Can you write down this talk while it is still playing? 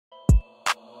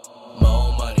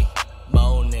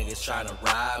niggas tryna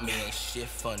ride me, ain't shit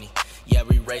funny. Yeah,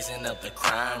 we raising up the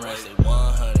crime rate, they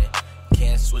 100.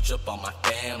 Can't switch up on my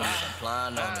family,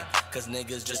 implying on me, cause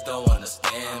niggas just don't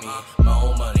understand me.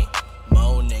 More money,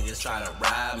 more niggas tryna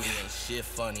ride me, ain't shit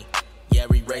funny. Yeah,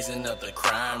 we raising up the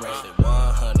crime rate, they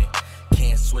 100.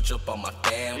 Can't switch up on my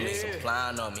family,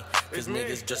 implying on me, cause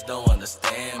niggas just don't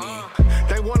understand me.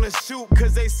 They wanna shoot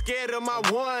cause they scared of my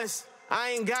ones.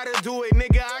 I ain't gotta do it,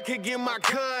 nigga, I could get my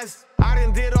cuz. I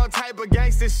done did all type of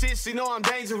gangster shit, she know I'm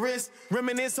dangerous.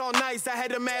 Reminisce all nights, I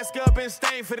had to mask up and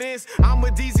stain for this. I'm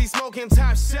with DZ smoking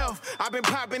top shelf. I've been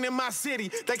popping in my city,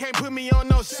 they can't put me on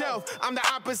no shelf. I'm the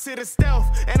opposite of stealth,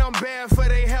 and I'm bad for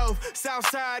their health.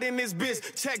 Southside in this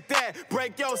bitch, check that.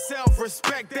 Break yourself,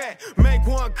 respect that. Make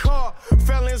one call,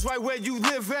 felons right where you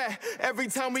live at. Every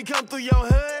time we come through your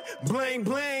hood, bling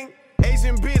bling.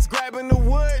 Asian bitch grabbing the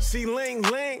wood, she ling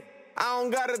ling. I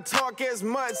don't gotta talk as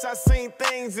much, I seen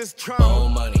things as Trump. More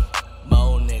money,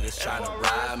 more niggas tryna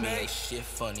ride me, ain't shit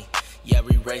funny. Yeah,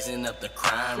 we raising up the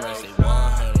crime rate, they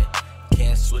 100.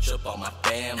 Can't switch up on my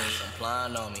family,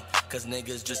 implying on me, cause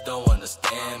niggas just don't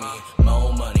understand me.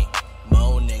 More money,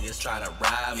 more niggas tryna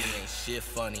ride me, ain't shit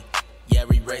funny. Yeah,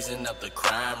 we raising up the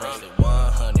crime rate, they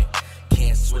 100.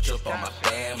 Can't switch up on my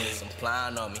family,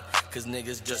 implying on me, cause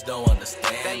niggas just don't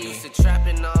understand me. They used to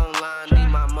trapping online, need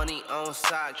my money on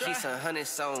side, keep some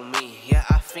hundreds on me. Yeah,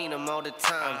 I fiend them all the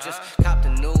time, just cop the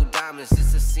new diamonds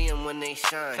just to see them when they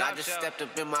shine. I just stepped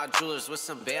up in my jewelers with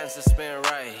some bands to spin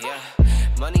right, yeah.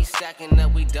 Money stacking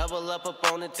up, we double up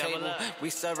on the table. We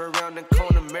serve around the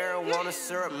corner, marijuana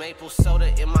syrup, maple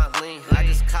soda in my lean. I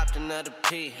just copped another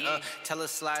P, tell her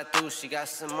slide through, she got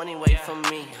some money wait for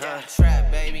me,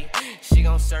 trap baby, she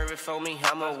gon' serve it for me,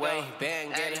 I'm away.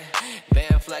 Band getter,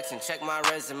 band flexing, check my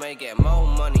resume, get more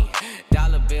money.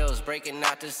 Dollar bills breaking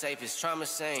out the safest, trauma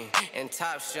Sane, and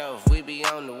top shelf, we be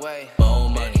on the way. More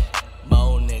money,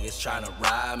 more niggas tryna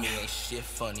ride me, ain't shit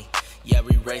funny. Yeah,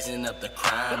 we raising up the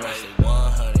crime rate, they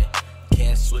 100.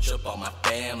 Can't switch up on my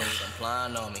family,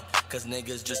 implying on me, cause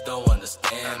niggas just don't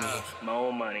understand me.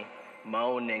 More money,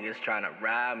 more niggas tryna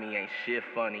ride me, ain't shit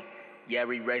funny. Yeah,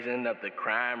 we raising up the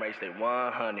crime rates, they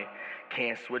 100.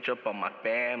 Can't switch up on my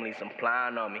family,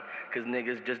 implying on me, cause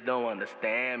niggas just don't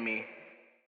understand me.